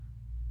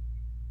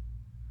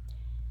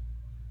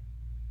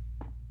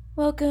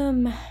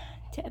Welcome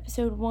to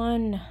episode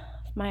 1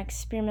 of my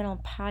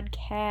experimental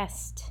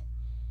podcast.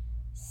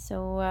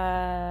 So,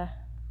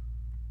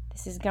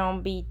 this is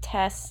gonna be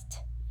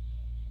test.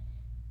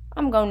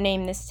 I'm gonna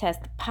name this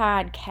test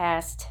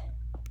podcast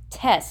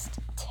test.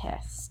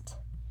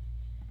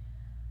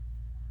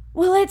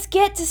 Well, let's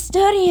get to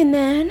studying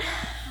then.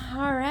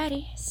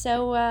 Alrighty,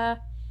 so,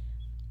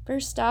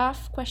 first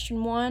off,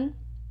 question 1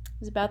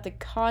 is about the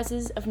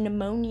causes of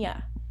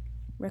pneumonia,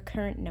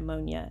 recurrent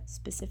pneumonia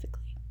specifically.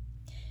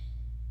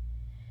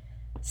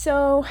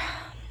 So,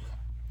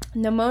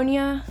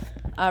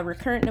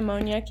 recurrent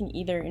pneumonia can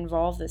either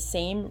involve the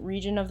same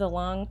region of the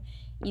lung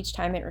each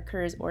time it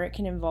recurs, or it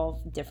can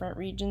involve different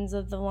regions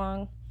of the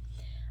lung.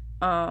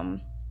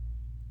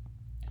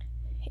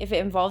 If it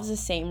involves the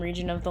same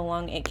region of the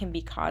lung, it can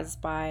be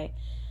caused by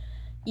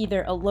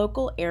either a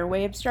local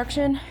airway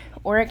obstruction,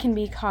 or it can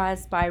be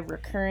caused by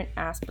recurrent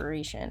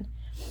aspiration.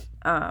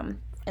 And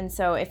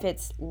so if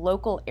it's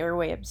local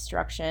airway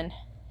obstruction,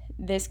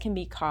 this can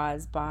be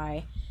caused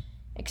by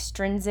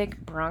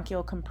extrinsic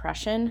bronchial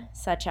compression,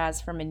 such as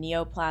from a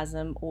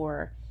neoplasm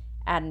or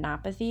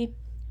adenopathy,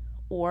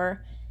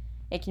 or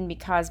it can be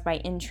caused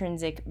by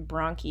intrinsic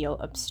bronchial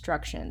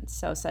obstruction,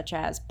 so such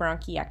as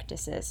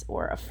bronchiectasis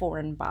or a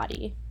foreign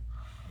body.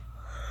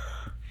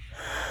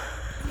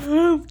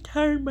 I've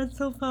tired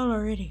myself out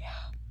already.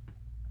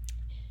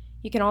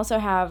 You can also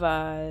have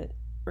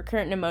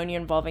recurrent pneumonia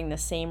involving the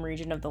same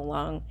region of the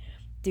lung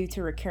due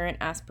to recurrent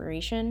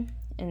aspiration.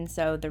 And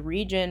so the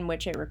region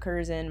which it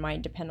recurs in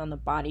might depend on the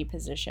body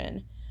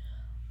position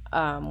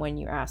when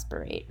you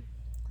aspirate.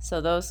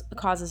 So those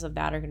causes of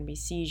that are going to be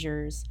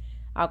seizures,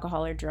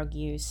 alcohol or drug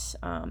use,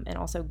 and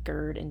also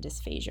GERD and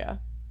dysphagia.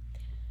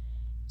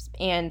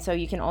 And so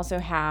you can also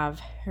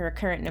have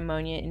recurrent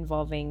pneumonia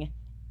involving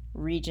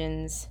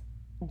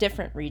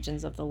different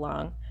regions of the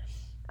lung.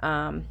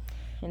 And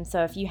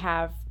so if you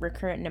have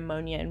recurrent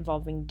pneumonia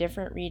involving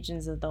different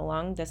regions of the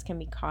lung, this can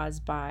be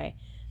caused by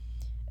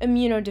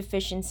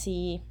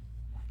immunodeficiency,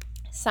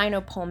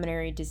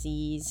 sinopulmonary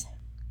disease,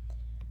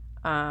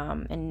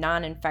 and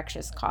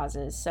non-infectious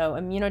causes. So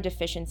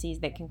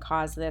immunodeficiencies that can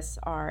cause this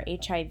are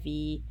HIV,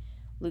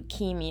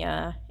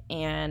 leukemia,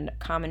 and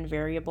common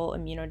variable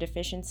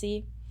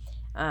immunodeficiency.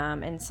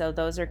 And so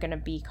those are going to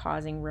be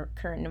causing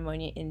recurrent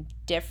pneumonia in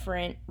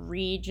different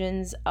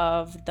regions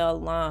of the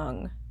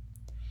lung.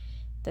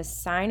 The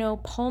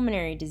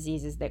sinopulmonary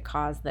diseases that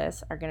cause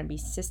this are going to be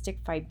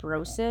cystic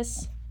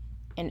fibrosis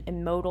and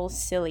emodal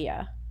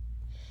cilia.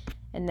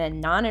 And then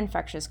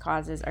non-infectious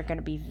causes are going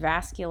to be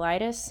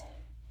vasculitis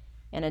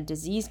and a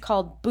disease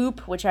called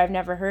BOOP, which I've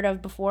never heard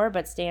of before,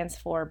 but stands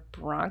for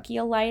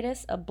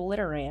bronchiolitis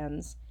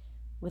obliterans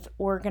with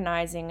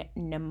organizing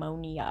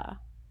pneumonia.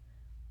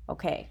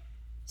 Okay,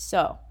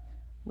 so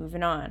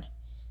moving on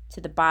to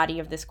the body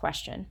of this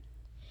question.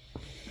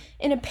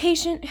 In a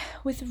patient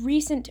with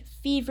recent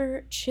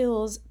fever,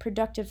 chills,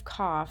 productive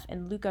cough,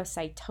 and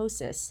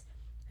leukocytosis,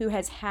 who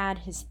has had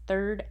his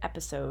third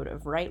episode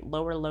of right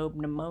lower lobe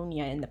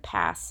pneumonia in the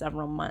past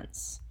several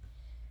months.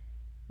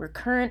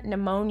 Recurrent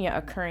pneumonia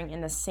occurring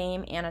in the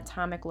same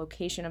anatomic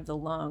location of the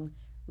lung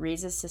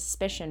raises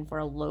suspicion for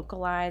a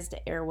localized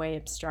airway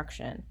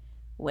obstruction,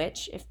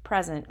 which, if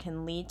present,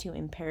 can lead to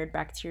impaired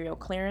bacterial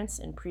clearance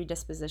and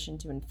predisposition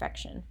to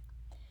infection,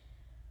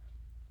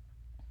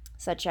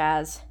 such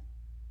as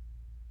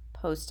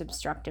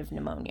post-obstructive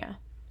pneumonia.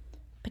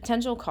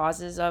 Potential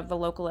causes of the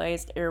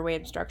localized airway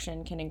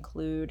obstruction can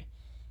include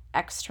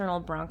external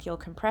bronchial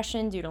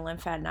compression due to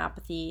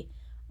lymphadenopathy,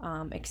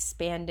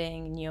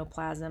 expanding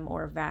neoplasm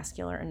or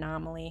vascular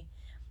anomaly,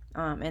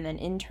 and then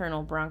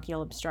internal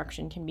bronchial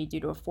obstruction can be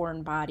due to a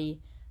foreign body,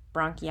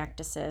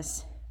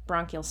 bronchiectasis,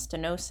 bronchial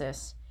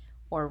stenosis,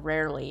 or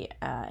rarely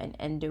an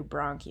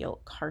endobronchial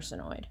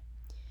carcinoid.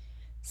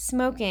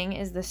 Smoking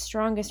is the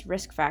strongest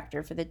risk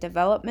factor for the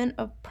development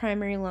of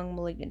primary lung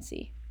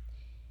malignancy.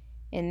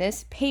 In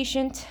this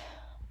patient,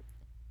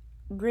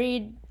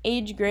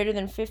 age greater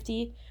than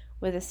 50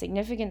 with a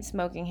significant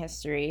smoking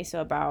history, so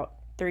about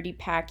 30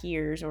 pack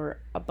years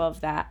or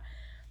above that,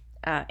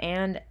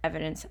 and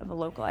evidence of a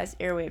localized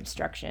airway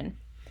obstruction,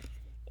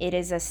 it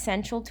is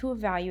essential to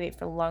evaluate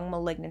for lung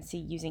malignancy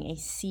using a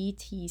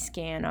CT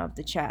scan of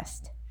the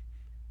chest.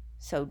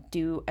 So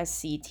do a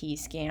CT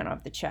scan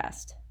of the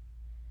chest.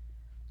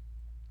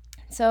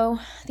 So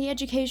the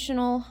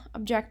educational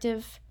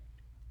objective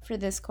for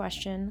this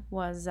question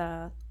was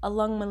a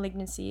lung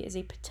malignancy is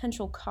a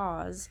potential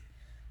cause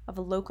of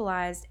a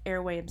localized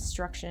airway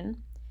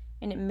obstruction,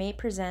 and it may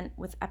present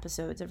with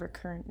episodes of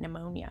recurrent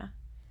pneumonia.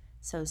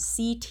 So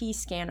CT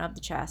scan of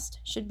the chest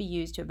should be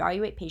used to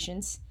evaluate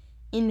patients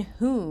in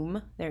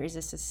whom there is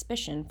a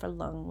suspicion for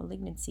lung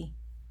malignancy.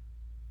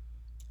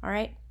 All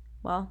right,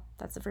 well,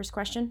 that's the first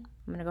question.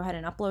 I'm going to go ahead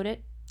and upload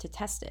it to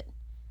test it.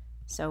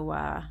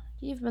 So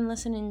you've been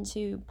listening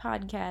to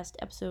podcast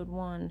episode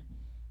 1,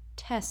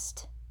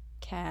 test.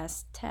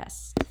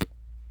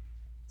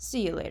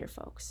 See you later,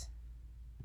 folks.